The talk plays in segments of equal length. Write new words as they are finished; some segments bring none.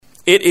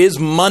It is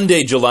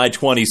Monday, July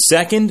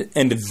 22nd,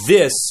 and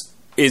this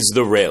is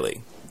The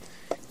Rally.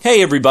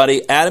 Hey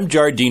everybody, Adam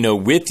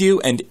Giardino with you,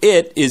 and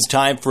it is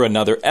time for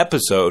another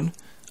episode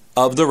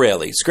of The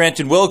Rally.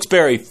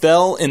 Scranton-Wilkes-Barre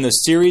fell in the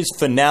series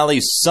finale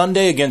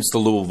Sunday against the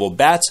Louisville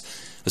Bats,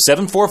 a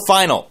 7-4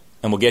 final,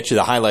 and we'll get you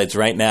the highlights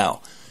right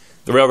now.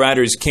 The Rail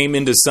Riders came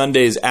into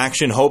Sunday's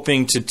action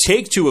hoping to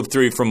take 2 of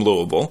 3 from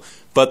Louisville,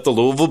 but the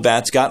Louisville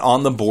Bats got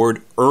on the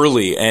board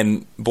early,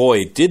 and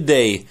boy, did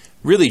they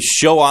really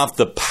show off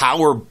the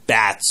power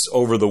bats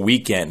over the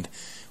weekend.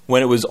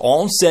 When it was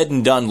all said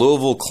and done,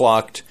 Louisville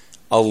clocked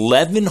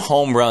 11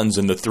 home runs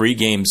in the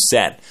 3-game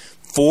set,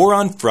 4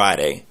 on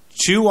Friday,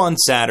 2 on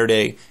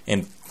Saturday,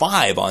 and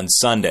 5 on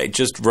Sunday.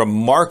 Just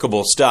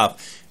remarkable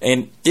stuff.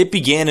 And it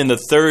began in the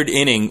 3rd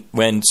inning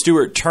when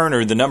Stuart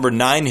Turner, the number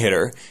 9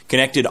 hitter,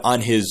 connected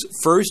on his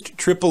first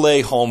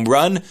AAA home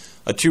run,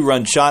 a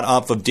 2-run shot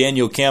off of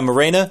Daniel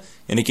Camarena,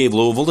 and it gave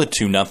Louisville a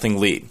 2-0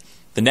 lead.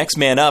 The next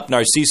man up,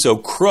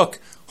 Narciso Crook,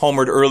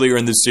 homered earlier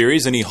in the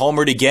series, and he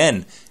homered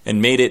again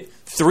and made it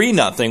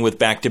 3-0 with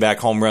back-to-back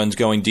home runs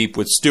going deep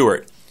with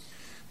Stewart.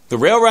 The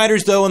Rail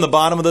Riders, though, in the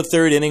bottom of the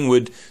 3rd inning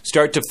would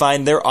start to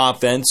find their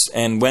offense,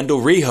 and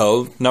Wendell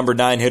Rijo, number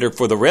 9 hitter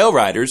for the Rail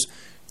Riders,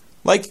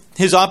 like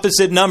his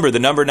opposite number, the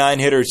number 9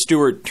 hitter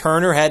Stuart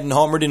Turner hadn't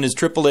homered in his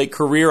AAA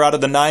career out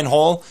of the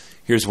 9-hole.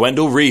 Here's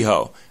Wendell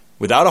Rijo,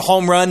 without a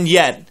home run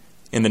yet,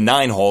 in the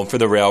 9-hole for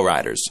the Rail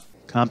Riders.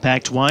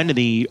 Compact one to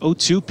the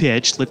 0-2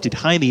 pitch, lifted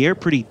high in the air,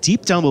 pretty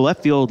deep down the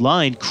left field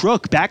line.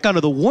 Crook back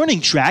onto the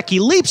warning track. He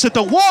leaps at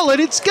the wall, and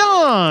it's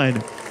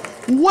gone!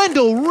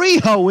 Wendell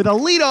Rijo with a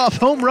leadoff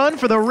home run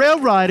for the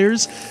Rail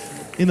Riders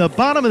in the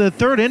bottom of the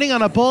 3rd inning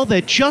on a ball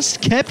that just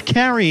kept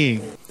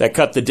carrying. That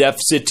cut the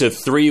deficit to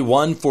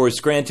 3-1 for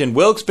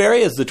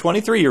Scranton-Wilkes-Barre as the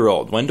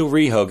 23-year-old Wendell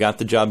Rijo got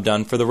the job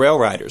done for the Rail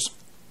Riders.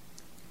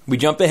 We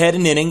jump ahead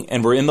an inning,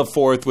 and we're in the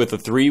 4th with a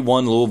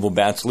 3-1 Louisville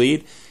Bats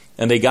lead.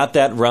 And they got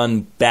that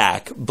run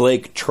back.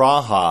 Blake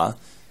Traha,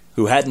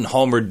 who hadn't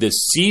homered this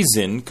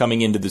season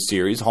coming into the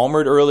series,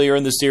 homered earlier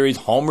in the series,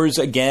 homers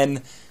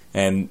again,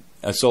 and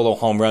a solo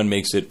home run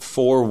makes it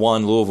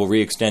 4-1. Louisville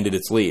re-extended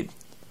its lead.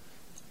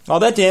 All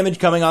that damage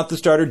coming off the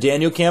starter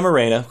Daniel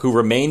Camarena, who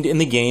remained in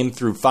the game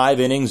through 5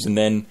 innings and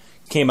then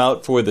came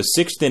out for the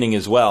 6th inning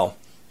as well.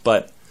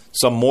 But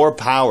some more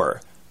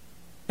power.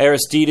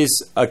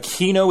 Aristides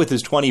Aquino with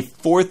his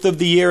 24th of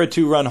the year, a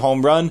 2-run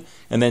home run,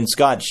 and then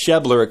Scott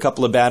Schebler a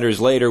couple of batters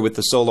later with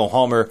the solo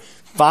homer.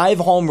 5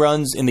 home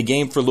runs in the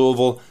game for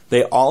Louisville.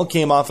 They all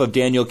came off of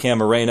Daniel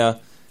Camarena.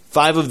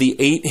 5 of the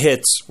 8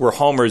 hits were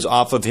homers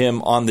off of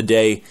him on the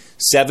day.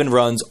 7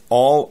 runs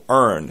all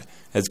earned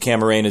as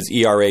Camarena's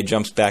ERA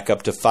jumps back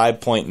up to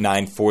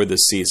 5.9 for the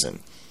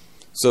season.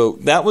 So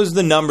that was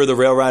the number the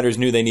Rail Riders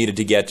knew they needed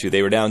to get to.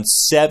 They were down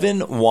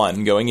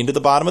 7-1 going into the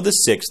bottom of the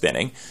 6th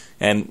inning,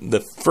 and the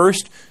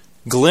first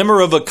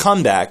glimmer of a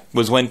comeback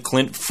was when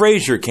Clint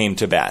Frazier came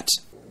to bat.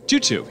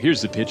 2-2.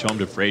 Here's the pitch home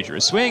to Frazier.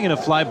 A swing and a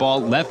fly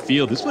ball left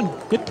field. This one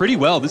hit pretty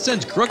well. This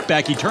sends Crook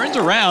back. He turns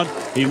around.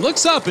 He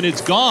looks up, and it's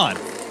gone.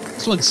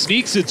 This one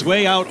sneaks its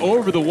way out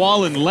over the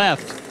wall and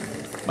left.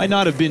 Might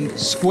not have been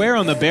square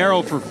on the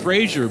barrel for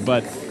Frazier,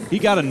 but he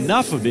got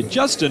enough of it,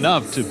 just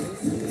enough to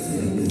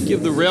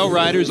give the Rail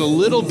Riders a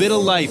little bit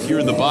of life here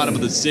in the bottom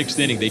of the 6th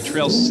inning. They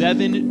trail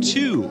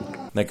 7-2.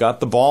 That got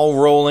the ball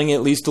rolling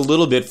at least a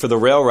little bit for the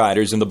Rail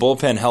Riders, and the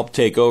bullpen helped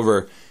take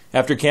over.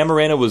 After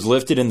Camarena was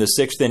lifted in the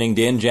 6th inning,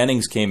 Dan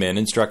Jennings came in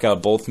and struck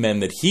out both men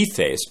that he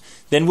faced.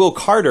 Then Will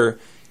Carter,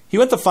 he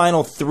went the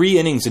final 3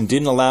 innings and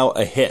didn't allow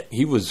a hit.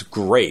 He was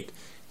great.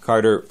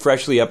 Carter,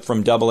 freshly up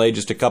from Double-A,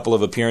 just a couple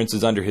of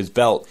appearances under his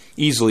belt,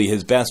 easily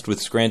his best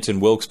with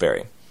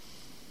Scranton-Wilkes-Barre.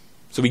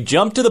 So we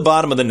jump to the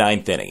bottom of the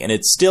 9th inning, and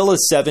it's still a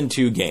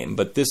 7-2 game,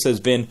 but this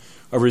has been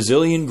a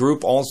resilient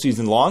group all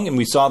season long, and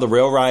we saw the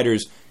Rail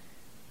Riders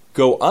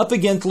go up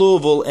against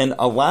Louisville and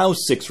allow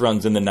 6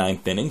 runs in the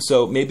 9th inning,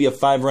 so maybe a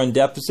 5-run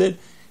deficit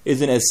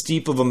isn't as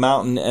steep of a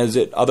mountain as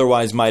it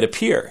otherwise might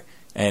appear.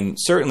 And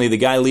certainly the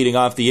guy leading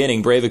off the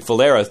inning, Breivik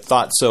Valera,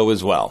 thought so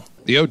as well.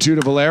 The 0-2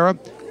 to Valera.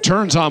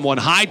 Turns on one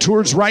high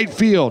towards right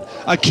field.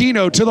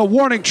 Aquino to the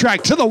warning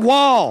track, to the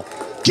wall.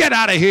 Get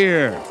out of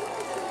here.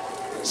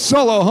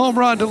 Solo home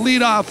run to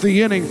lead off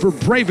the inning for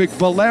Breivik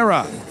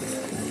Valera.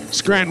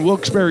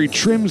 Scranton-Wilkes-Barre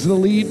trims the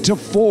lead to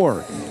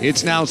 4.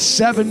 It's now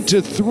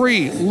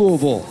 7-3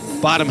 Louisville.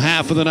 Bottom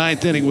half of the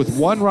 9th inning with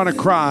 1 run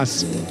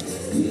across.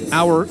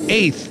 Our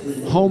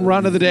 8th home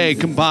run of the day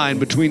combined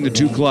between the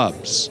 2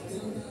 clubs.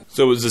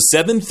 So it was a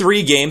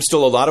 7-3 game,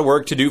 still a lot of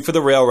work to do for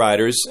the Rail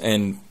Riders,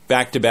 and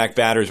back-to-back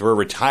batters were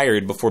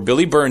retired before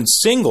Billy Burns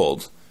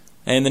singled.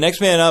 And the next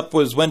man up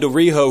was Wendell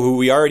Rijo, who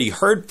we already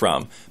heard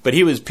from, but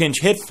he was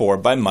pinch hit for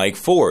by Mike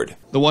Ford.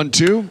 The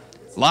 1-2,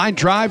 line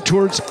drive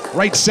towards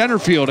right center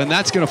field, and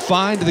that's going to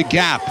find the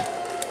gap.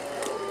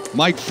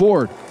 Mike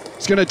Ford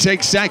is going to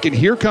take second.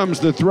 Here comes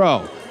the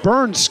throw.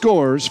 Burns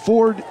scores,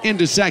 Ford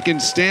into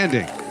second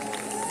standing.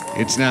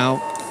 It's now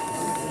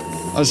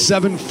a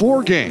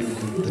 7-4 game.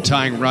 The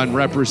tying run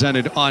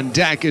represented on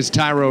deck as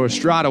Tyro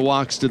Estrada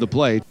walks to the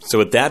plate.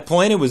 So at that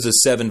point, it was a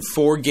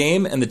 7-4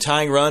 game, and the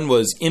tying run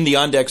was in the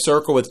on-deck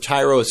circle with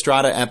Tyro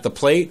Estrada at the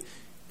plate.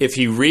 If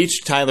he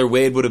reached, Tyler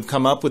Wade would have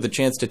come up with a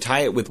chance to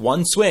tie it with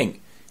one swing.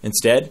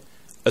 Instead,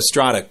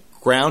 Estrada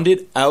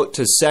grounded out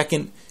to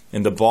second,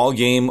 and the ball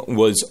game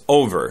was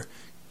over.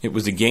 It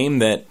was a game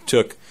that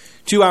took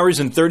 2 hours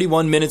and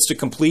 31 minutes to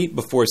complete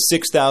before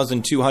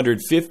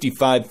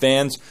 6,255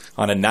 fans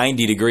on a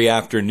 90-degree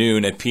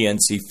afternoon at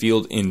PNC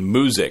Field in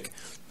Music.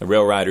 The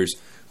Rail Riders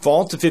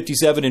fall to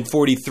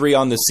 57-43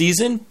 on the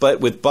season, but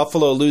with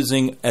Buffalo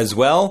losing as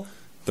well,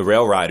 the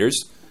Rail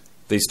Riders,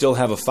 they still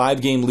have a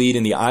 5-game lead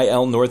in the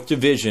IL North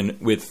Division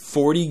with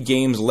 40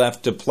 games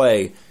left to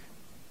play.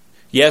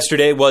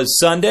 Yesterday was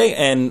Sunday,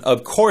 and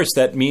of course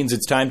that means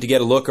it's time to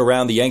get a look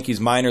around the Yankees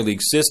minor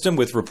league system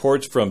with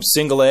reports from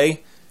Single A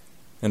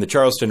and the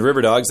Charleston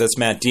River Dogs. That's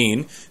Matt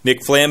Dean.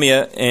 Nick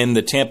Flamia and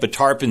the Tampa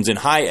Tarpons in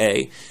High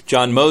A.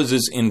 John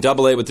Moses in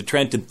Double A with the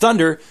Trenton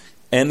Thunder.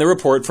 And the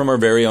report from our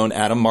very own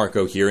Adam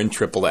Marco here in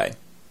Triple A.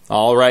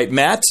 All right,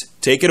 Matt,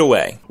 take it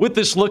away. With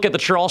this look at the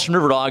Charleston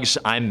River Dogs,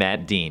 I'm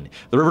Matt Dean.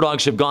 The River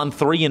Dogs have gone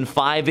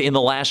 3-5 in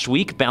the last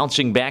week,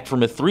 bouncing back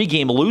from a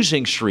 3-game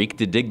losing streak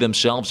to dig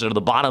themselves into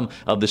the bottom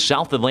of the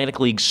South Atlantic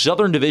League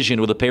Southern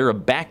Division with a pair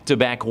of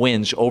back-to-back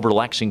wins over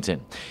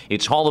Lexington.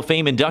 It's Hall of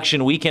Fame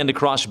induction weekend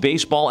across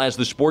baseball as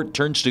the sport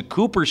turns to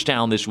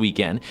Cooperstown this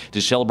weekend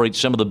to celebrate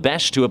some of the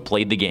best who have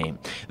played the game.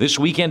 This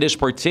weekend is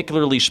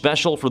particularly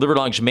special for the River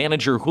Dogs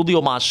manager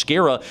Julio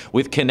Mosquera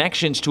with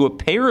connections to a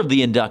pair of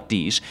the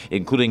inductees,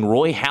 including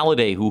Roy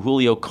Halladay, who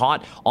Julio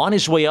caught on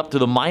his way up to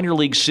the minor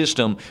league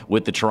system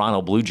with the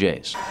Toronto Blue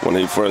Jays. When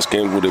he first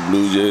came with the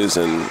Blue Jays,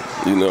 and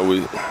we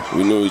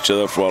knew each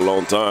other for a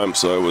long time,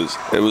 so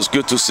it was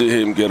good to see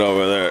him get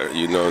over there.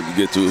 He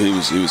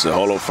was a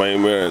Hall of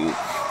Famer, and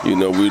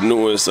we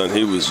knew us, and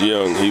he was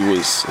young. He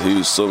was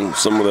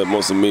some of the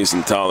most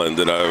amazing talent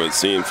that I've ever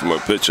seen from a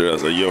pitcher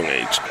at a young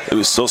age. He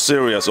was so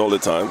serious all the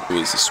time. It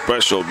was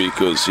special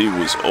because he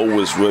was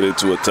always ready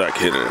to attack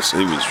hitters.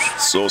 He was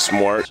so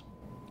smart.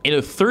 In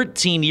a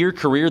 13-year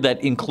career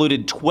that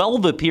included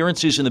 12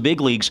 appearances in the big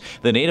leagues,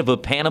 the native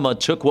of Panama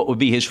took what would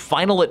be his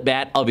final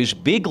at-bat of his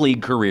big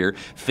league career,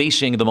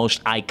 facing the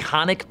most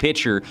iconic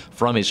pitcher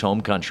from his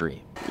home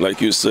country.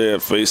 Like you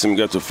said,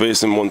 got to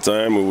face him one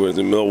time. We were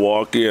in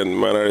Milwaukee, and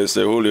my manager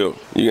said, Julio,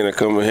 you're going to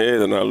come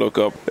ahead. And I look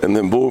up, and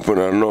then bullpen,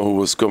 I don't know who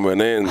was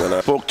coming in. And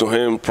I spoke to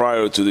him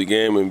prior to the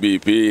game in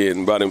BP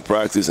and batting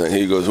practice, and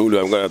he goes,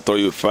 Julio, I'm going to throw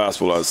you a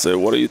fastball. I said,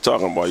 what are you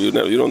talking about? You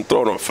don't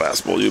throw no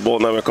fastball. Your ball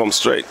never comes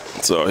straight.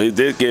 So he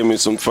did give me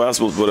some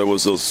fastballs, but it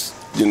was those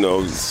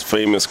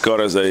famous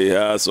cutters that he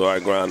had, so I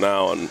ground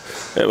out, and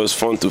it was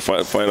fun to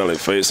finally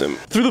face him.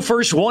 Through the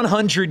first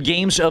 100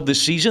 games of the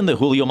season, the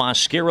Julio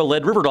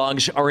Mosquera-led River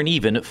Dogs are an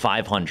even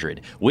 500.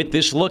 With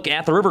this look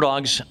at the River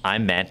Dogs,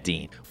 I'm Matt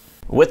Dean.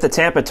 With the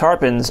Tampa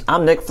Tarpons,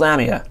 I'm Nick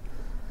Flamia.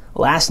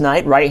 Last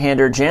night,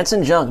 right-hander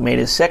Jansen Junk made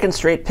his second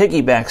straight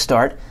piggyback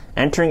start,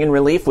 entering in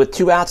relief with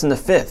 2 outs in the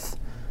 5th.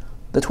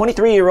 The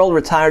 23-year-old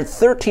retired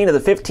 13 of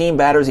the 15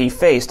 batters he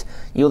faced,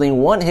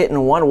 yielding 1 hit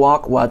and 1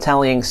 walk while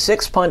tallying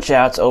 6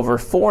 punch-outs over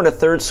 4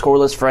 1/3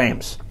 scoreless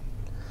frames.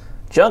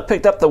 Junk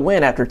picked up the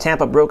win after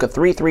Tampa broke a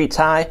 3-3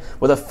 tie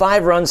with a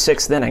 5-run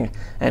 6th inning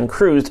and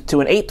cruised to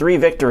an 8-3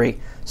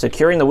 victory,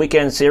 securing the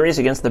weekend series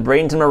against the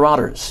Bradenton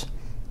Marauders.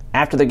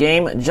 After the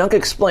game, Junk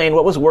explained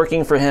what was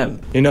working for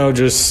him.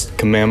 Just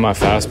command my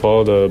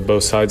fastball to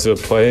both sides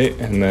of the plate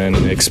and then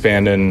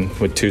expanding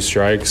with 2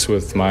 strikes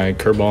with my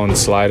curveball and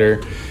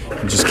slider.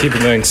 And just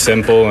keeping things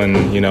simple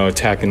and,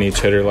 attacking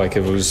each hitter like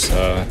it was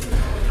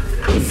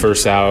the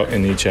first out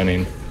in each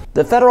inning.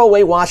 The Federal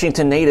Way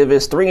Washington native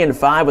is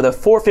 3-5 with a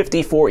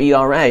 4.54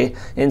 ERA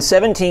in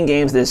 17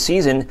 games this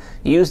season,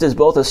 used as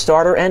both a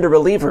starter and a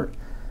reliever.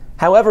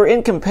 However,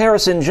 in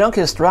comparison, Junk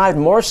has thrived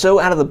more so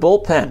out of the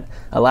bullpen,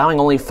 allowing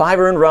only 5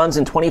 earned runs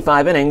in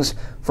 25 innings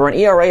for an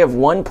ERA of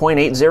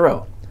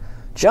 1.80.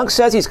 Junk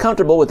says he's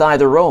comfortable with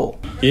either role.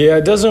 Yeah,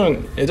 it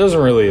doesn't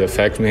really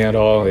affect me at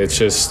all. It's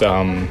just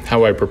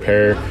how I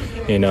prepare,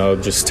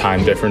 just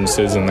time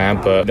differences and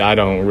that, but I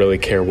don't really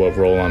care what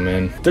role I'm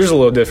in. There's a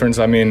little difference.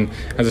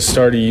 As a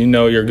starter,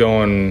 you're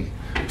going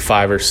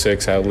 5 or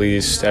 6 at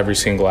least every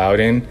single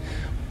outing.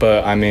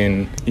 But,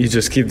 you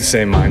just keep the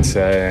same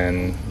mindset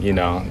and,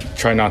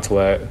 try not to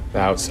let the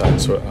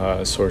outside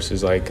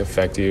sources,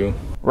 affect you.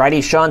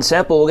 Righty Sean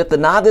Semple will get the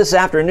nod this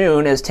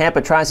afternoon as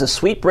Tampa tries to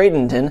sweep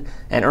Bradenton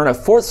and earn a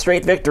 4th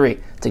straight victory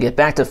to get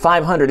back to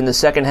 500 in the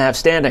second half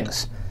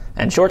standings.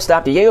 And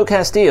shortstop Diego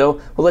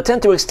Castillo will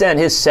attempt to extend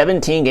his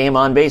 17-game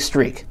on-base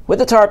streak. With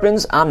the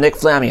Tarpons, I'm Nick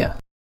Flamia.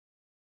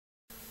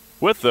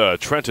 With the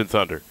Trenton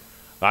Thunder,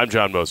 I'm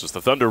John Moses.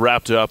 The Thunder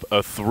wrapped up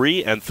a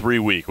 3-3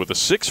 week with a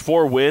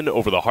 6-4 win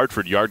over the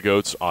Hartford Yard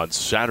Goats on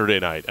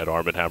Saturday night at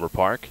Arm & Hammer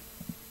Park.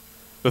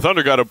 The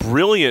Thunder got a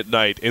brilliant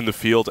night in the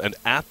field and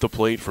at the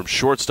plate from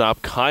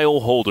shortstop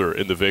Kyle Holder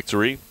in the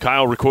victory.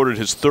 Kyle recorded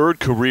his third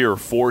career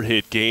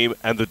 4-hit game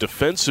and the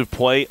defensive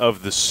play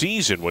of the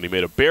season when he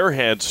made a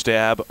barehand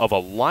stab of a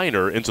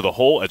liner into the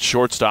hole at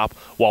shortstop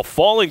while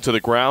falling to the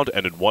ground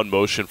and in one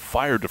motion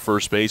fired to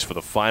first base for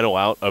the final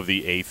out of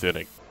the 8th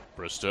inning.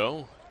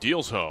 Bristow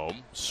deals home,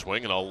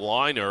 swinging a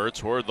liner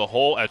toward the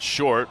hole at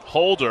short.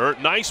 Holder,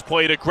 nice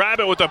play to grab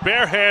it with the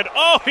bare hand.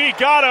 Oh, he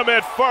got him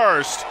at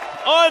first.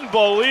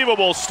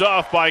 Unbelievable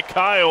stuff by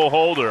Kyle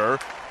Holder,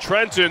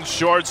 Trenton's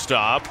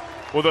shortstop,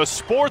 with a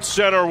Sports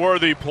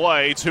Center-worthy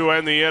play to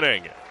end the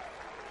inning.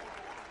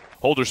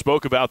 Holder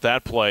spoke about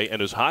that play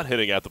and his hot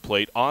hitting at the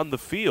plate on the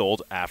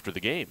field after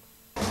the game.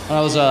 When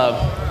it was a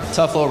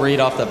tough little read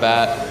off the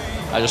bat,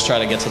 I just tried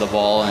to get to the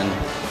ball, and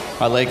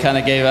my leg kind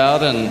of gave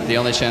out, and the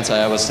only chance I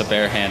had was to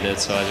barehand it,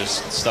 so I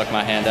just stuck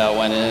my hand out,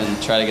 went in,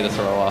 and tried to get a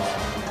throw off.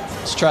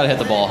 Just try to hit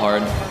the ball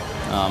hard.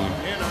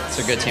 It's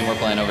a good team we're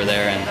playing over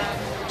there, and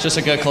it's just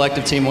a good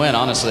collective team win,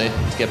 honestly,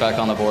 to get back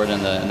on the board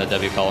in the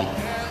W column.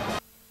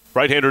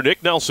 Right-hander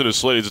Nick Nelson is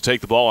slated to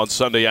take the ball on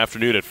Sunday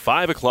afternoon at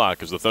 5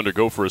 o'clock as the Thunder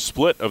go for a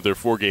split of their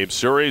 4-game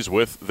series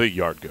with the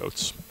Yard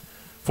Goats.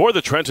 For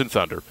the Trenton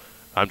Thunder,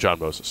 I'm John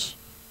Moses.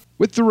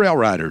 With the Rail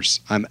Riders,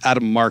 I'm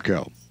Adam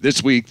Marco.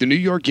 This week, the New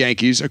York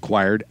Yankees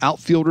acquired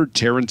outfielder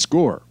Terrence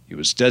Gore. He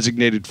was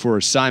designated for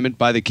assignment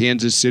by the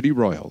Kansas City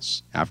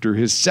Royals after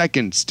his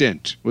second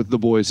stint with the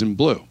Boys in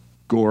Blue.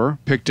 Gore,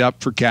 picked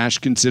up for cash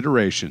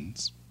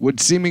considerations, would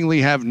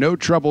seemingly have no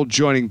trouble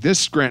joining this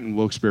Scranton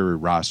Wilkes-Barre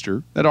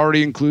roster that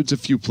already includes a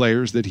few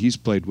players that he's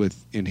played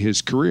with in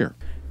his career.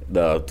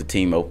 The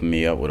team opened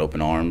me up with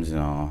open arms.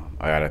 I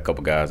got a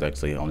couple guys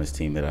actually on this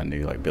team that I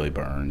knew, like Billy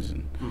Burns,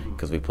 and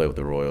because we played with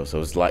the Royals,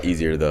 so it's a lot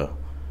easier to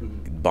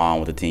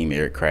bond with the team.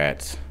 Eric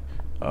Kratz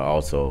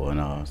also,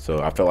 and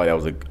so I felt like that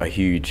was a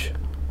huge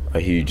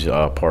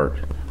part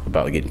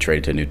about getting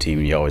traded to a new team.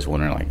 And you always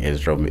wondering, like,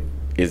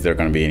 is there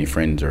going to be any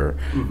friends or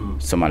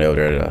somebody over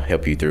there to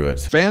help you through it?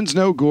 Fans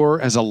know Gore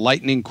as a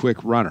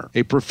lightning-quick runner,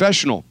 a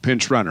professional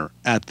pinch runner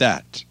at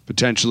that.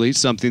 Potentially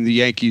something the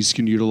Yankees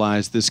can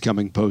utilize this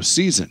coming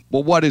postseason.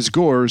 Well, what is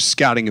Gore's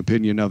scouting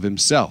opinion of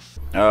himself?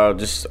 I'm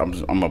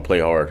going to play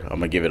hard. I'm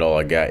going to give it all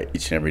I got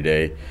each and every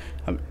day.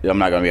 I'm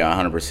not going to be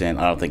 100%.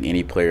 I don't think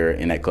any player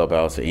in that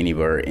clubhouse or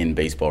anywhere in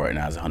baseball right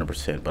now is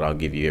 100%, but I'll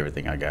give you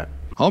everything I got.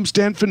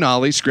 Homestand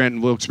finale,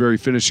 Scranton Wilkes-Barre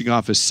finishing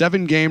off a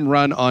 7-game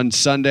run on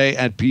Sunday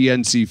at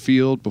PNC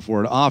Field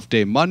before an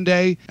off-day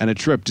Monday and a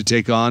trip to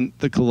take on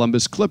the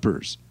Columbus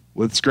Clippers.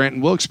 With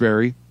Scranton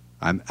Wilkes-Barre,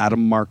 I'm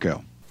Adam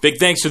Marco. Big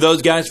thanks to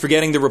those guys for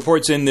getting the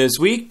reports in this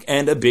week,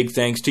 and a big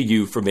thanks to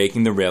you for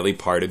making the rally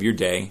part of your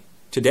day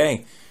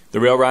today. The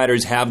Rail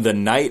Riders have the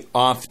night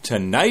off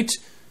tonight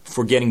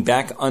for getting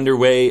back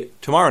underway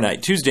tomorrow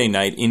night, Tuesday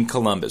night in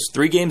Columbus.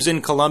 3 games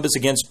in Columbus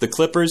against the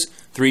Clippers,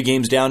 3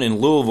 games down in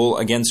Louisville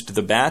against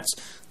the Bats.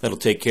 That'll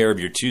take care of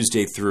your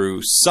Tuesday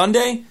through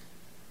Sunday.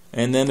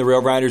 And then the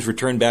Rail Riders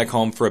return back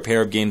home for a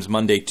pair of games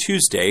Monday,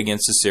 Tuesday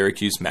against the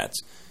Syracuse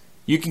Mets.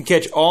 You can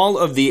catch all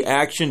of the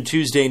action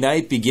Tuesday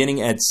night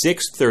beginning at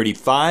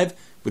 6:35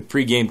 with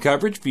pregame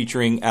coverage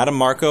featuring Adam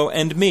Marco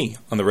and me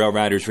on the Rail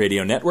Riders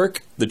Radio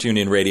Network, the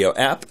TuneIn Radio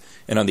app,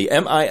 and on the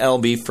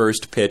MiLB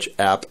First Pitch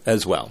app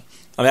as well.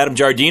 I'm Adam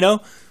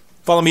Giardino.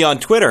 Follow me on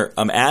Twitter.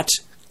 I'm at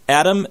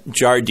Adam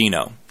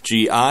Giardino,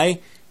 Giardino.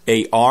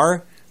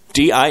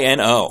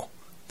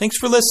 Thanks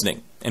for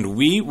listening, and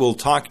we will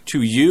talk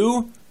to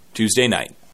you Tuesday night.